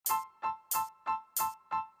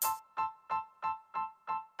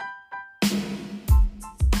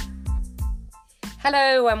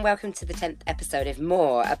Hello and welcome to the 10th episode of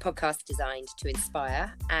More, a podcast designed to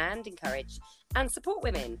inspire and encourage and support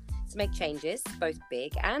women to make changes, both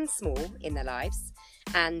big and small, in their lives.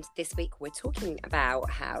 And this week we're talking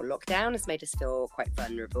about how lockdown has made us feel quite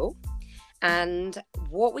vulnerable and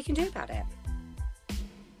what we can do about it.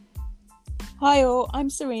 Hi all,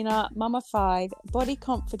 I'm Serena, mum of 5, body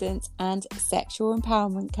confidence and sexual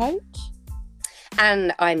empowerment coach.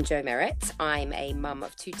 And I'm Jo Merritt. I'm a mum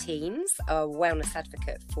of 2 teens, a wellness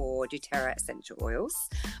advocate for doTERRA essential oils.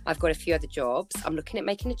 I've got a few other jobs. I'm looking at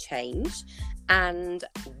making a change. And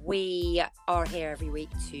we are here every week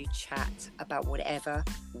to chat about whatever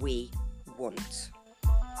we want.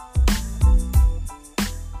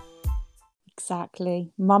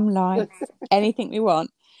 Exactly. Mum life. Anything we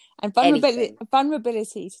want. And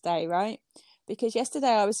vulnerability today, right? Because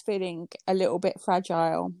yesterday I was feeling a little bit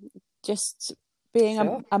fragile. Just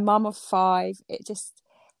being a mum of 5,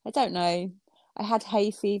 I don't know. I had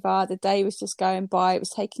hay fever. The day was just going by. It was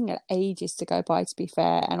taking ages to go by, to be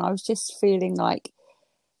fair. And I was just feeling like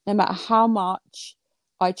no matter how much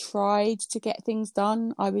I tried to get things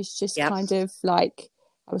done, I was just kind of like,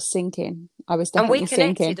 I was sinking. I was definitely sinking. And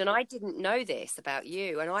we connected, and I didn't know this about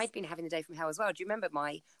you. And I'd been having the day from hell as well. Do you remember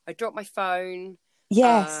I dropped my phone.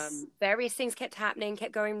 Yes. Various things kept happening,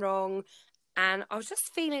 kept going wrong. And I was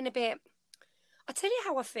just feeling a bit... I'll tell you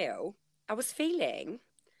how I feel. I was feeling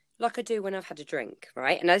like I do when I've had a drink,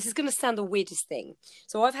 right? Now, this is going to sound the weirdest thing.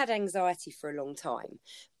 So I've had anxiety for a long time,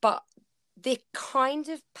 but the kind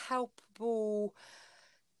of palpable,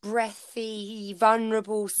 breathy,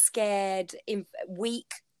 vulnerable, scared,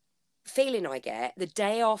 weak feeling I get the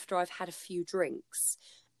day after I've had a few drinks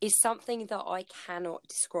is something that I cannot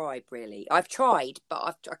describe, really. I've tried,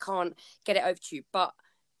 but I can't get it over to you. But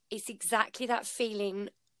it's exactly that feeling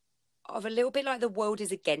of a little bit like the world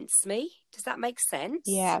is against me. Does that make sense?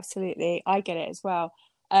 Yeah, absolutely. I get it as well.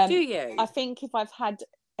 Do you? I think if I've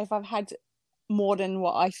had more than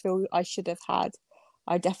what I feel I should have had,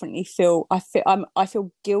 I definitely feel I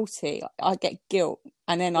feel guilty. I get guilt,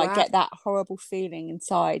 and then I get that horrible feeling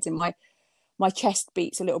inside, and my chest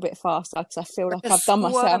beats a little bit faster because I feel like I've done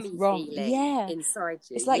myself wrong. Yeah, inside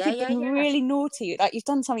you. It's like you've been really naughty, like you've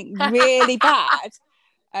done something really bad.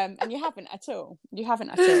 And you haven't at all.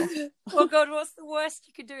 Well, God, what's the worst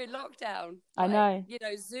you could do in lockdown? I know.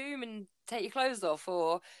 Zoom and take your clothes off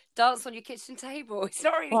or dance on your kitchen table. It's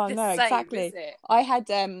not really the same, exactly. is it? I had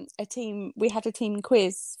we had a team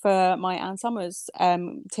quiz for my Ann Summers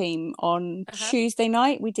team on Tuesday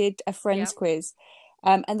night. We did a friends quiz.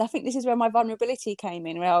 And I think this is where my vulnerability came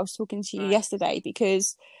in, where I was talking to you yesterday,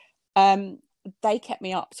 because they kept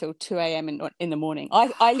me up till 2 a.m. in the morning.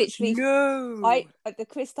 I literally the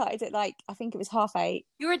quiz started at I think it was 8:30.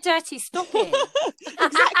 You're a dirty, stop it.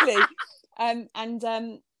 Exactly.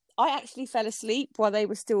 I actually fell asleep while they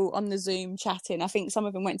were still on the Zoom chatting. I think some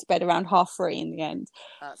of them went to bed around 3:30 in the end.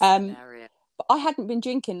 That's hilarious. But I hadn't been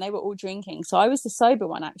drinking. They were all drinking, so I was the sober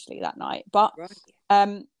one actually that night. But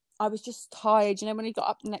I was just tired. When I got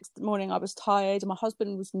up the next morning, I was tired. And my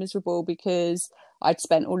husband was miserable because I'd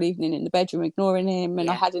spent all evening in the bedroom ignoring him,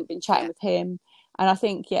 and I hadn't been chatting with him. And I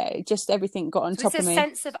think, just everything got on top of me. It's a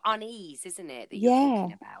sense of unease, isn't it, that you're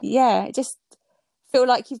talking about? Yeah, it just feel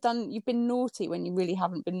like you've been naughty when you really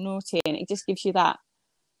haven't been naughty, and it just gives you that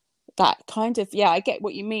kind of I get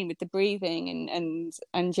what you mean with the breathing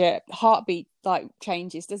and your heartbeat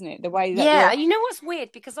changes, doesn't it, the way that you know what's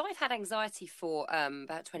weird, because I've had anxiety for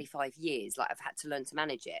about 25 years. I've had to learn to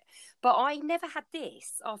manage it, but I never had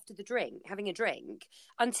this after having a drink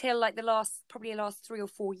until the last 3 or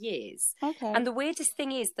 4 years. And the weirdest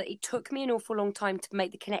thing is that it took me an awful long time to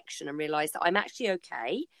make the connection and realize that I'm actually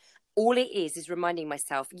okay. All it is reminding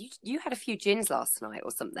myself, you had a few gins last night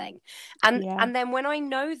or something. And then when I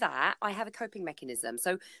know that, I have a coping mechanism.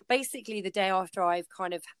 So basically the day after I've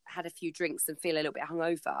kind of had a few drinks and feel a little bit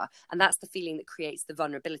hungover, and that's the feeling that creates the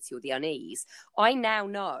vulnerability or the unease, I now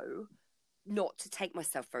know not to take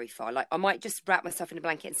myself very far. I might just wrap myself in a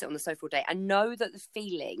blanket and sit on the sofa all day and know that the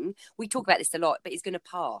feeling, we talk about this a lot, but it's going to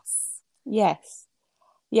pass. Yes.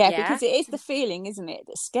 Yeah, because it is the feeling, isn't it,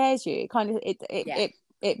 that scares you. It kind of,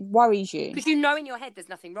 it worries you. Because in your head there's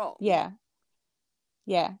nothing wrong. Yeah,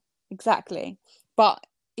 exactly. But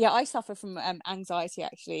I suffer from anxiety,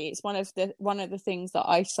 actually. It's one of the things that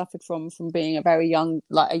I suffered from being a very young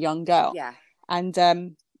girl. Yeah.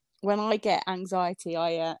 And when I get anxiety,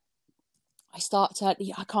 I start to,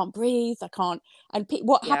 I can't breathe, I can't. And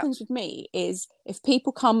what happens with me is if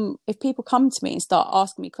people come to me and start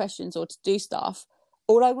asking me questions or to do stuff,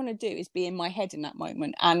 all I want to do is be in my head in that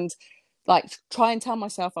moment and try and tell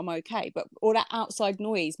myself I'm okay, but all that outside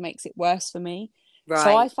noise makes it worse for me. So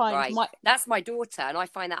I Right, find right. That's my daughter, and I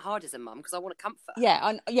find that hard as a mum because I want to comfort her.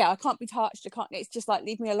 I can't be touched. I can't. It's just like,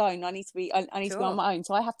 leave me alone. I need to be on my own.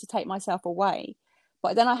 So I have to take myself away,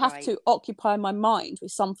 but then I have to occupy my mind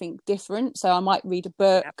with something different. So I might read a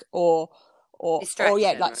book or right?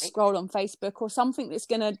 scroll on Facebook or something that's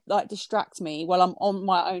gonna like distract me while I'm on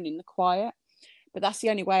my own in the quiet. But that's the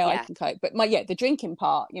only way I can cope. But the drinking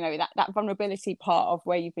part, that vulnerability part of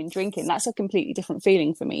where you've been drinking, that's a completely different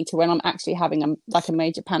feeling for me to when I'm actually having a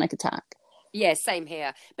major panic attack. Yeah, same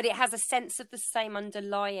here. But it has a sense of the same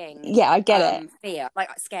underlying I get it. Fear, like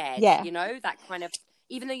scared, that kind of,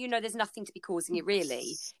 even though there's nothing to be causing it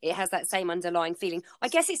really, it has that same underlying feeling. I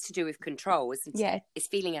guess it's to do with control, isn't it? Yeah. It's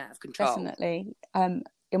feeling out of control. Definitely.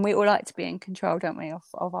 And we all like to be in control, don't we,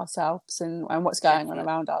 of ourselves and what's going on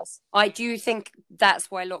around us. I do think that's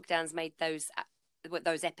why lockdowns made those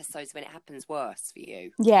episodes when it happens worse for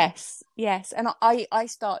you. Yes. And I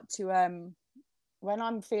start to when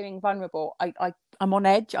I'm feeling vulnerable, I'm on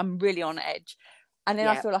edge. I'm really on edge. And then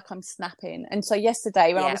I feel like I'm snapping. And so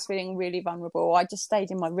yesterday when I was feeling really vulnerable, I just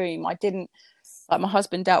stayed in my room. I didn't, like, my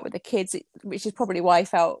husband dealt with the kids, which is probably why I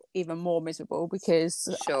felt even more miserable, because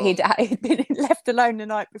he'd been left alone the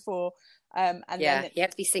night before. And then he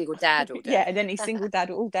had to be single dad all day. And then he's single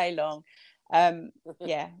dad all day long.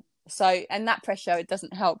 So, and that pressure, it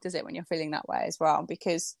doesn't help, does it, when you're feeling that way as well?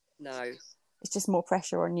 Because it's just more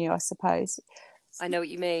pressure on you, I suppose. I know what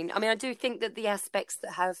you mean. I mean, I do think that the aspects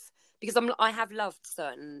that have, because I have loved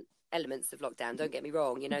certain elements of lockdown, don't get me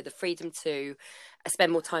wrong, the freedom to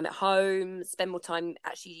spend more time at home, spend more time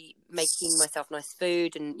actually making myself nice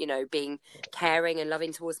food, and being caring and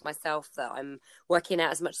loving towards myself, that I'm working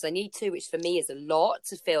out as much as I need to, which for me is a lot,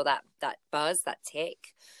 to feel that buzz, that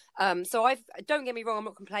tick. So don't get me wrong, I'm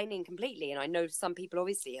not complaining completely, and I know some people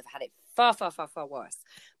obviously have had it far, far, far, far worse.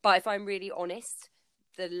 But if I'm really honest,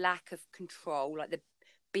 the lack of control, like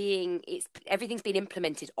everything's been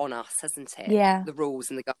implemented on us, hasn't it? Yeah. The rules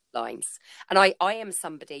and the guidelines. And I am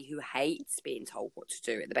somebody who hates being told what to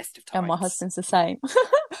do at the best of times. And my husband's the same.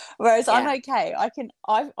 Whereas I'm okay.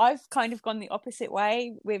 I've kind of gone the opposite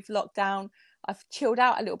way with lockdown. I've chilled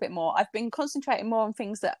out a little bit more. I've been concentrating more on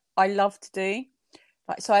things that I love to do.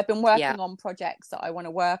 So I've been working on projects that I want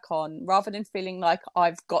to work on, rather than feeling like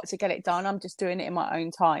I've got to get it done. I'm just doing it in my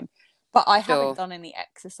own time. But I haven't done any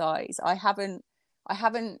exercise. I haven't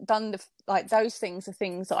done those things are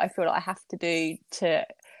things that I feel like I have to do. To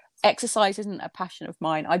exercise isn't a passion of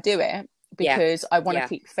mine. I do it because I want to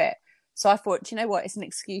keep fit. So I thought, you know what, it's an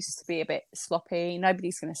excuse to be a bit sloppy.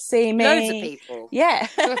 Nobody's going to see me. Loads of people. Yeah.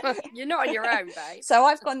 You're not on your own, babe. So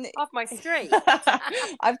I've gone off my street.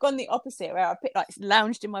 I've gone the opposite, where I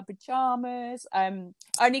lounged in my pajamas.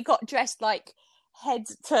 Only got dressed like head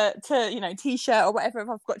to t-shirt or whatever if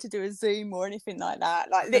I've got to do a Zoom or anything like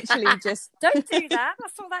that. Like, literally just don't do that.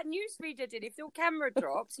 That's what that newsreader did. If your camera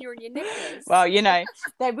drops and you're in your knickers, well,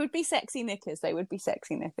 there would be sexy knickers. So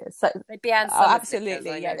they'd be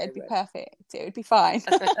absolutely knickers, they'd be perfect. It would be fine.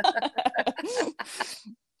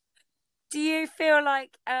 Do you feel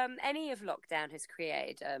like any of lockdown has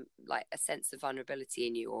created like a sense of vulnerability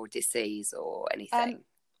in you, or disease, or anything?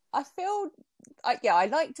 I feel, I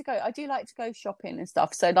do like to go shopping and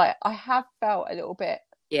stuff. So like, I have felt a little bit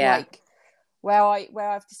like where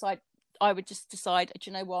I've decided, I would just decide,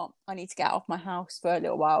 do you know what, I need to get out of my house for a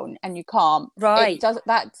little while, and you can't. Right.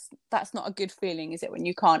 That's not a good feeling, is it, when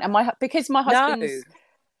you can't? And because my husband's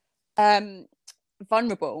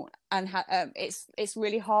vulnerable, and it's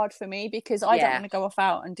really hard for me, because I don't want to go off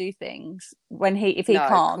out and do things if he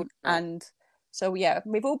can't. And so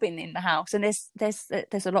we've all been in the house, and there's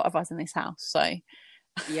a lot of us in this house, so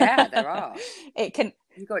there are.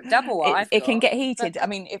 You've got double what it can get heated. I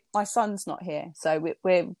mean, if my son's not here, so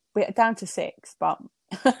we're down to 6, but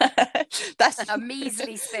that's a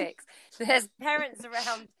measly 6. There's parents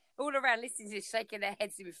all around listening to this, shaking their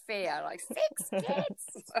heads with fear, like 6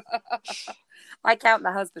 kids. I count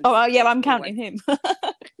the husband. Oh yeah, I'm counting him.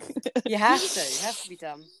 You have to. It has to be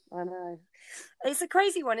done. I know. It's a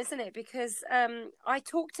crazy one, isn't it? Because I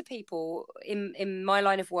talk to people in my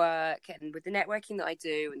line of work, and with the networking that I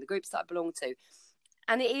do, and the groups that I belong to,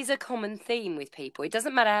 and it is a common theme with people. It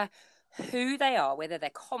doesn't matter who they are, whether they're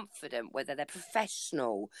confident, whether they're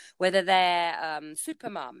professional, whether they're super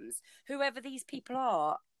mums, whoever these people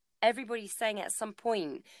are, everybody's saying at some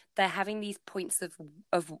point they're having these points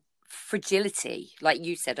of fragility, like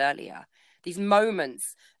you said earlier, these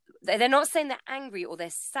moments. They're not saying they're angry or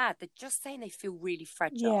they're sad. They're just saying they feel really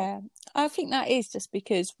fragile. Yeah, I think that is just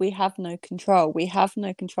because we have no control. We have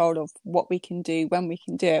no control of what we can do, when we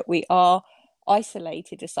can do it. We are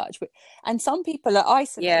isolated as such. And some people are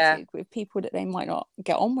isolated with people that they might not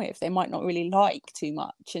get on with, they might not really like too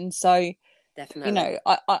much. And so, definitely, you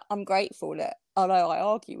know, I'm grateful that, although I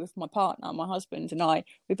argue with my partner, my husband and I,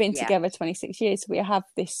 we've been together 26 years, so we have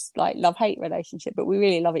this like love-hate relationship, but we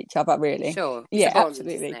really love each other, really. Sure. Yeah, bond,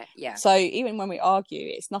 absolutely. Yeah. So even when we argue,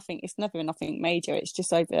 it's never nothing major. It's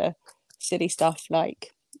just over silly stuff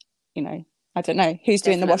like, you know, I don't know, who's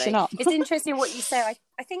doing the washing up. It's interesting what you say.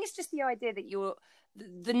 I think it's just the idea that you're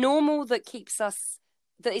the normal that keeps us,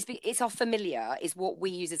 that it's our familiar, is what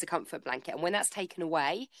we use as a comfort blanket. And when that's taken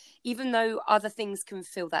away, even though other things can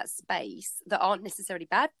fill that space that aren't necessarily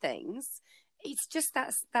bad things, it's just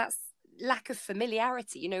that's lack of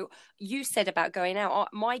familiarity. You know, you said about going out.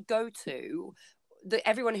 My go-to, that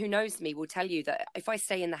everyone who knows me will tell you, that if I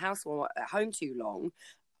stay in the house or at home too long,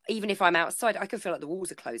 even if I'm outside, I can feel like the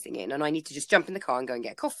walls are closing in and I need to just jump in the car and go and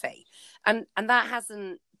get coffee. And that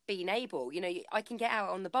hasn't been able, you know, I can get out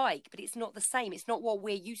on the bike, but it's not the same. It's not what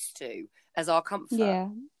we're used to as our comfort.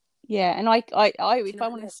 Yeah. And I if I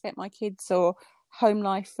want to escape my kids or home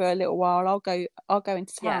life for a little while, I'll go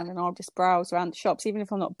into town and I'll just browse around the shops, even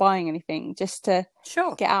if I'm not buying anything, just to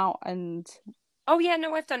get out. And oh yeah,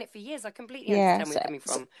 no, I've done it for years. I completely understand where you're coming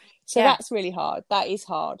from. So that's really hard. That is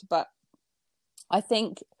hard, but I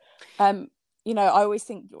think you know, I always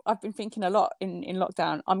think, I've been thinking a lot in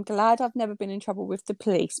lockdown, I'm glad I've never been in trouble with the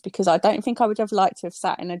police, because I don't think I would have liked to have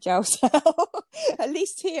sat in a jail cell. At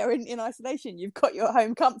least here in isolation, you've got your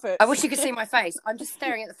home comfort. I wish you could see my face. I'm just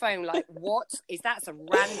staring at the phone like, what is that? Some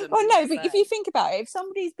random. Well, no, but if you think about it, if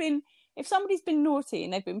somebody's been naughty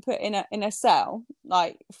and they've been put in a cell,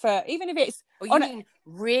 like, for, even if it's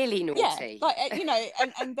really naughty, like, you know,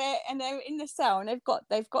 and they're in the cell and they've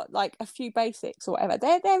got like a few basics or whatever,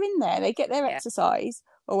 they're in there, they get their exercise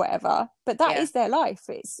or whatever, but that is their life.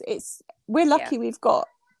 It's we're lucky we've got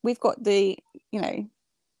the, you know,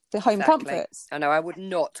 the home comforts. I know I would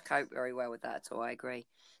not cope very well with that at all. I agree,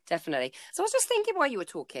 definitely. So I was just thinking while you were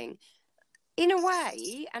talking, in a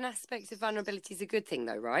way, an aspect of vulnerability is a good thing,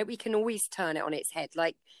 though, right? We can always turn it on its head.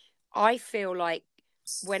 Like, I feel like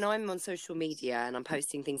when I'm on social media and I'm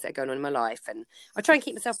posting things that are going on in my life, and I try and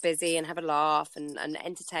keep myself busy and have a laugh and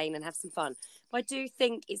entertain and have some fun, but I do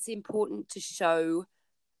think it's important to show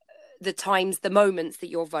the moments that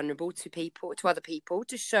you're vulnerable to other people,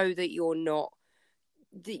 to show that you're not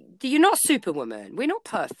Superwoman. We're not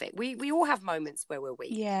perfect. We all have moments where we're weak.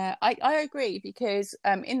 Yeah, I agree, because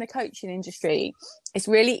in the coaching industry, it's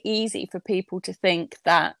really easy for people to think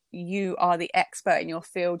that you are the expert in your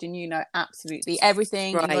field and you know absolutely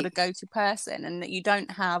everything. Right. You're the go-to person, and that you don't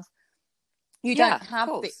have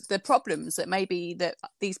the problems that maybe that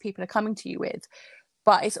these people are coming to you with.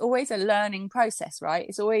 But it's always a learning process, right?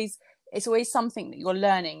 It's always something that you're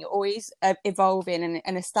learning. You're always evolving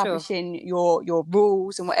and establishing your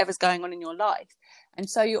rules and whatever's going on in your life. And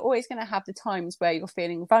so you're always going to have the times where you're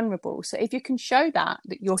feeling vulnerable. So if you can show that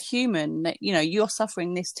you're human, that, you know, you're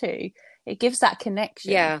suffering this too, it gives that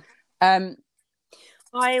connection. Yeah.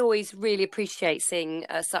 I always really appreciate seeing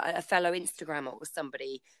a fellow Instagrammer or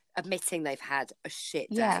somebody admitting they've had a shit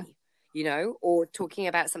day. Yeah. You know, or talking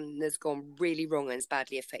about something that's gone really wrong and has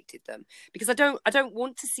badly affected them. Because I don't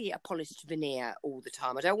want to see a polished veneer all the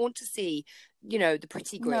time. I don't want to see, you know, the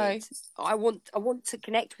pretty grid. No. I want to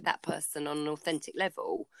connect with that person on an authentic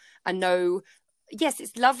level and know, yes,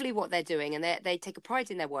 it's lovely what they're doing and they take a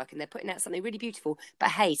pride in their work and they're putting out something really beautiful. But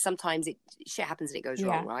hey, sometimes shit happens and it goes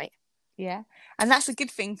wrong, right? Yeah, and that's a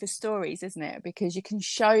good thing for stories, isn't it? Because you can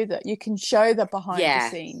show the behind the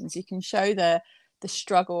scenes. You can show the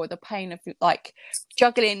struggle or the pain of like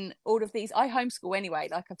juggling all of these. I homeschool anyway,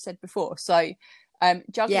 like I've said before, so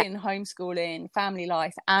juggling homeschooling, family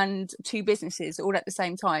life and 2 businesses all at the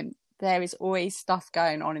same time, there is always stuff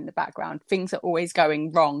going on in the background. Things are always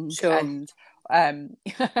going wrong. Sure. And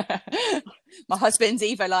my husband's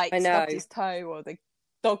either like stubbed his toe or the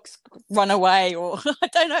dogs run away or I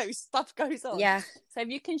don't know, stuff goes on. Yeah. So if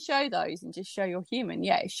you can show those and just show you're human,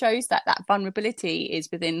 it shows that vulnerability is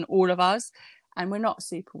within all of us. And we're not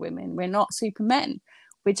superwomen. We're not supermen.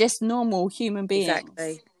 We're just normal human beings.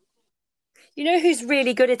 Exactly. You know who's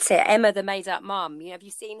really good at it? Emma, the made-up mum. You know, have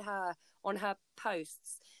you seen her on her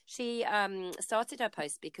posts? She started her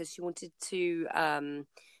post because she wanted to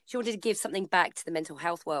give something back to the mental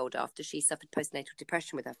health world after she suffered postnatal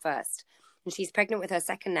depression with her first. And she's pregnant with her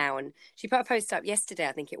second now. And she put a post up yesterday,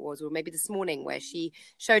 I think it was, or maybe this morning, where she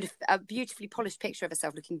showed a beautifully polished picture of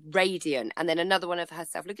herself looking radiant. And then another one of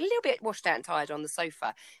herself looking a little bit washed out and tired on the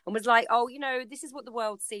sofa. And was like, oh, you know, this is what the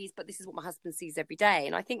world sees, but this is what my husband sees every day.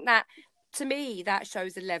 And I think that, to me, that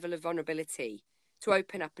shows a level of vulnerability to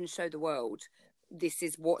open up and show the world this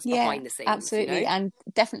is what's behind the scenes. Absolutely, and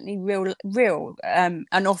definitely real and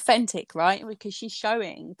authentic, right? Because she's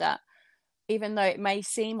showing that even though it may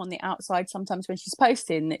seem on the outside sometimes when she's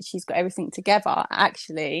posting that she's got everything together,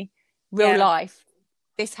 actually real life,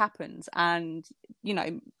 this happens. And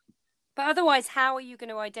but otherwise, how are you going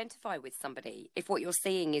to identify with somebody if what you're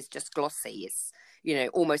seeing is just glossy? It's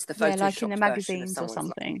almost the Photoshop like in the magazines or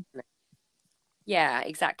something. Yeah,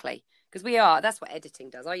 exactly. Because that's what editing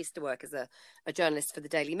does. I used to work as a journalist for the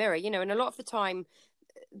Daily Mirror, and a lot of the time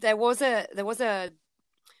there was a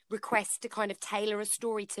request to kind of tailor a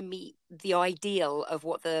story to meet the ideal of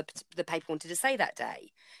what the paper wanted to say that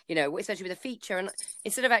day, especially with a feature. And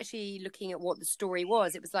instead of actually looking at what the story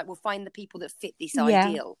was, it was like, we'll find the people that fit this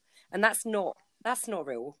ideal. And that's not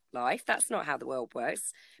real life. That's not how the world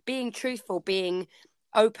works. Being truthful, being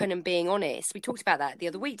open and being honest. We talked about that the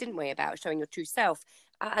other week, didn't we? About showing your true self.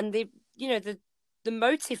 And the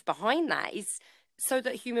motive behind that is so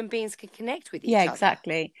that human beings can connect with each other. Yeah,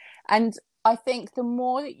 exactly. And I think the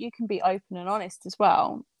more that you can be open and honest as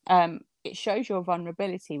well, it shows your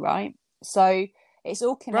vulnerability, right? So it's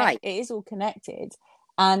all connected. It is all connected.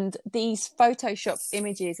 And these Photoshop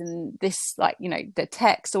images and this, the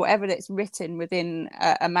text or whatever that's written within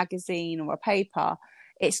a magazine or a paper,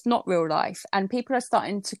 it's not real life. And people are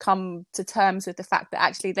starting to come to terms with the fact that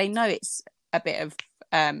actually they know it's a bit of,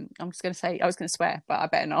 I'm just going to say, I was going to swear, but I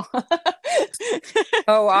better not.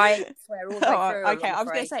 Oh, I swear all the way through. Okay, I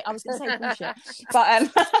was going to say bullshit.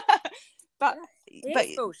 But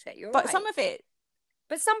it's bullshit. You're but right. Some of it.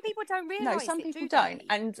 But some people don't realise. No, some people don't,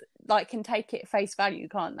 and can take it face value,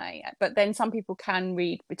 can't they? But then some people can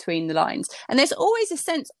read between the lines, and there's always a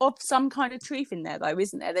sense of some kind of truth in there, though,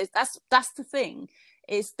 isn't there? That's the thing.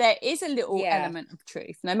 There is a little element of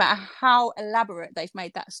truth. No matter how elaborate they've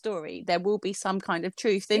made that story, there will be some kind of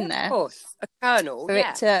truth in there. Of course, a kernel for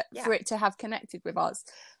it to have connected with us,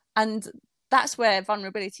 and that's where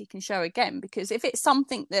vulnerability can show again. Because if it's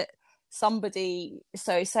something that somebody,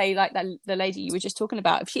 so say like the lady you were just talking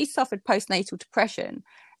about, if she suffered postnatal depression,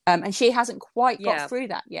 and she hasn't quite got through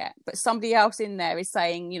that yet, but somebody else in there is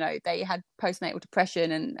saying, they had postnatal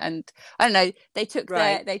depression, and I don't know, they took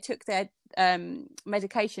their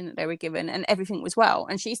medication that they were given and everything was well,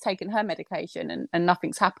 and she's taken her medication and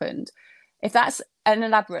nothing's happened. If that's an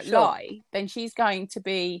elaborate lie, then she's going to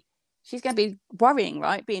be worrying,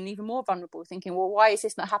 right? Being even more vulnerable, thinking, well, why is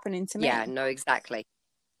this not happening to me? Yeah, no, exactly.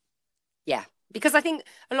 Yeah, because I think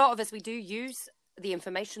a lot of us, we do use the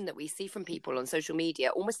information that we see from people on social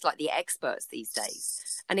media almost like the experts these days.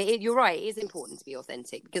 And you're right, it is important to be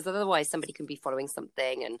authentic, because otherwise somebody can be following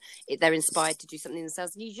something and they're inspired to do something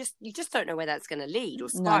themselves, and you just don't know where that's going to lead or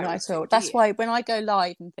spiral. No, not at all. That's why when I go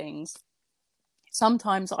live and things,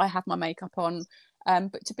 sometimes I have my makeup on,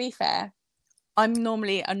 but to be fair, I'm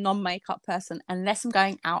normally a non-makeup person unless I'm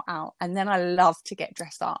going out, and then I love to get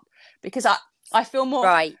dressed up because I feel more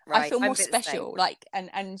I feel more special, like, and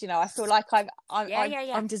I feel like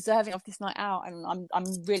I'm deserving of this night out, and I'm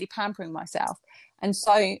really pampering myself. And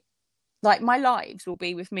so like my lives will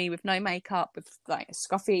be with me with no makeup, with like a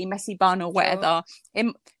scruffy messy bun or whatever.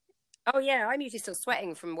 Oh yeah, I'm usually still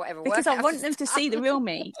sweating from whatever, because I want them to see the real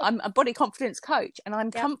me. I'm a body confidence coach, and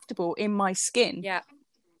I'm comfortable in my skin. Yeah.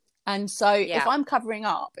 And so if I'm covering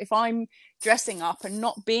up, if I'm dressing up and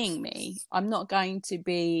not being me, I'm not going to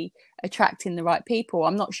be attracting the right people.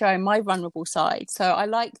 I'm not showing my vulnerable side. So I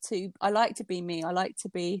like to be me. I like to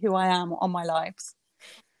be who I am on my lives.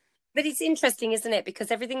 But it's interesting, isn't it?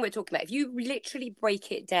 Because everything we're talking about, if you literally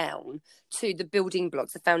break it down to the building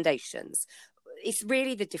blocks, the foundations, it's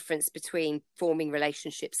really the difference between forming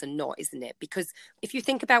relationships and not, isn't it? Because if you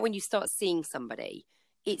think about when you start seeing somebody,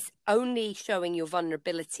 it's only showing your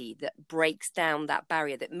vulnerability that breaks down that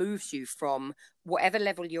barrier, that moves you from whatever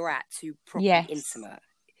level you're at to properly intimate.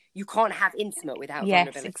 You can't have intimate without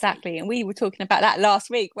vulnerability. Yes, exactly. And we were talking about that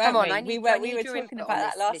last week, weren't we? We were talking about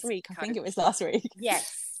that last week. I think it was last week.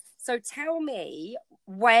 Yes. So tell me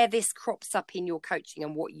where this crops up in your coaching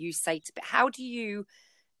and what you say to, how do you,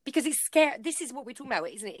 because it's scary. This is what we're talking about,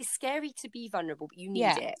 isn't it? It's scary to be vulnerable, but you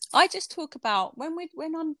need it. I just talk about when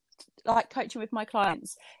I'm like coaching with my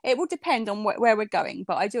clients, it will depend on where we're going,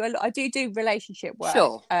 but I do relationship work.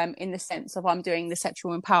 Sure. In the sense of I'm doing the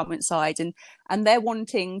sexual empowerment side, and they're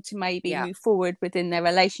wanting to maybe move forward within their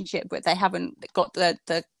relationship, but they haven't got the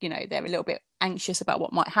they're a little bit anxious about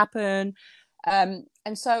what might happen. And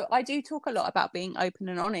so I do talk a lot about being open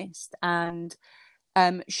and honest, and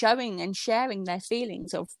showing and sharing their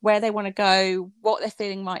feelings of where they want to go, what they're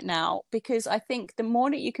feeling right now, because I think the more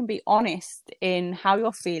that you can be honest in how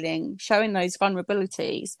you're feeling, showing those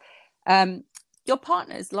vulnerabilities, your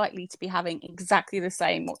partner's likely to be having exactly the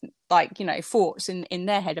same, like, you know, thoughts in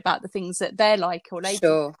their head about the things that they're like, or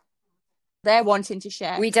they're wanting to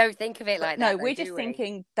share. We don't think of it like that. No, we're just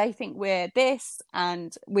thinking they think we're this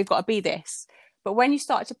and we've got to be this. But when you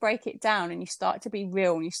start to break it down and you start to be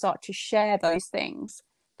real and you start to share those things,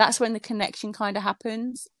 that's when the connection kind of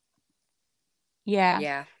happens.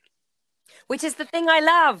 Yeah. Which is the thing I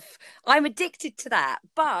love. I'm addicted to that.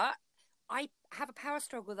 But I have a power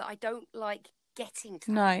struggle that I don't like getting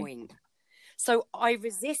to that point. So I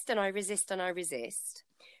resist and I resist and I resist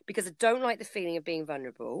because I don't like the feeling of being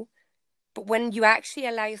vulnerable. But when you actually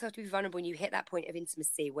allow yourself to be vulnerable and you hit that point of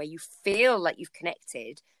intimacy where you feel like you've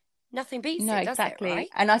connected, nothing beats it, does exactly. it, right?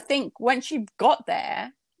 And I think once you've got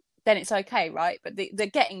there, then it's okay, right? But the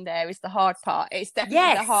getting there is the hard part. It's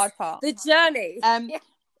definitely the hard part. The journey.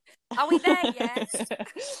 Are we there yet?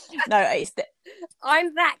 No, it's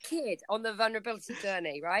I'm that kid on the vulnerability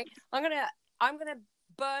journey, right? I'm gonna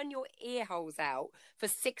burn your ear holes out for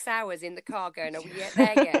 6 hours in the car going, are we yet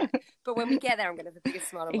there yet? But when we get there, I'm gonna have the biggest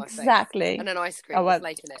smile on my face. Exactly. And an ice cream with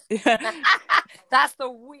flake in it. That's the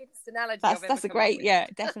weirdest analogy I've ever That's a great,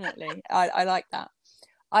 definitely. I like that.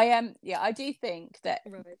 I do think that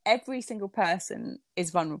every single person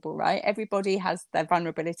is vulnerable, right? Everybody has their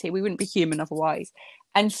vulnerability. We wouldn't be human otherwise.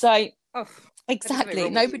 And so, exactly,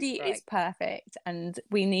 nobody is perfect. And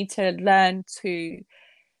we need to learn to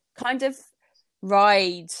kind of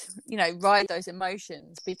ride those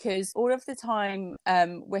emotions, because all of the time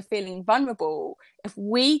we're feeling vulnerable. If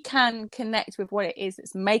we can connect with what it is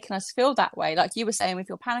that's making us feel that way, like you were saying with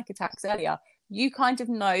your panic attacks earlier, you kind of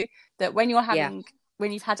know that when you're having...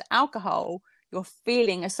 when you've had alcohol, you're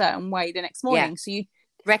feeling a certain way the next morning. So you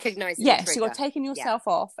recognize it. So you're taking yourself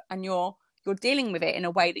off and you're dealing with it in a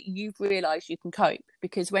way that you've realized you can cope,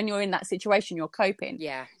 because when you're in that situation, you're coping.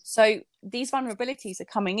 So these vulnerabilities are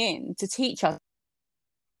coming in to teach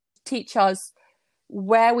us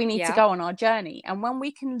where we need to go on our journey. And when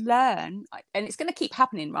we can learn, and it's going to keep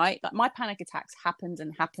happening, right? Like my panic attacks happened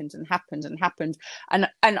and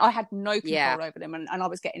I had no control over them, and I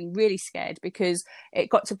was getting really scared because it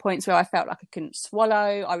got to points where I felt like I couldn't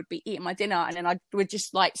swallow. I would be eating my dinner and then I would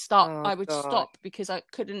just like stop because I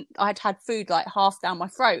had food like half down my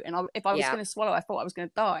throat, and if I was going to swallow, I thought I was going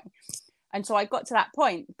to die. And so I got to that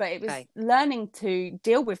point, but it was learning to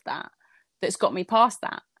deal with that's got me past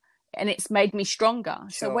that. And it's made me stronger.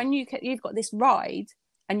 So when you've got this ride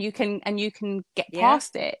and you can get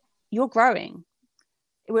past it, you're growing.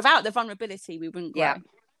 Without the vulnerability, we wouldn't grow.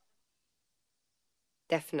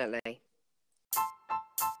 Definitely.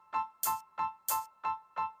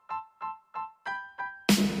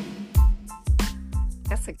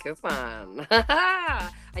 That's a good one. I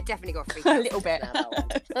definitely got freaked out a little bit.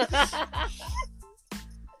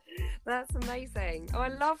 That's amazing. Oh, I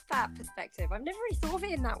love that perspective. I've never really thought of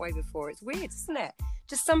it in that way before. It's weird, isn't it?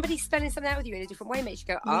 Just somebody spelling something out with you in a different way makes you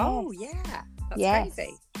go, oh, that's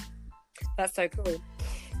crazy. That's so cool.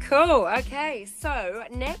 Cool. Okay, so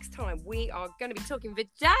next time we are going to be talking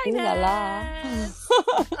vaginas.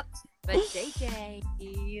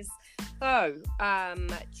 Vaginas. So,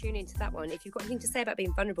 tune into that one. If you've got anything to say about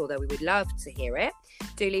being vulnerable, though, we would love to hear it.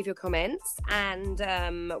 Do leave your comments, and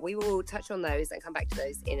we will touch on those and come back to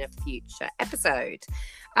those in a future episode.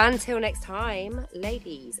 Until next time,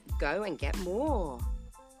 ladies, go and get more.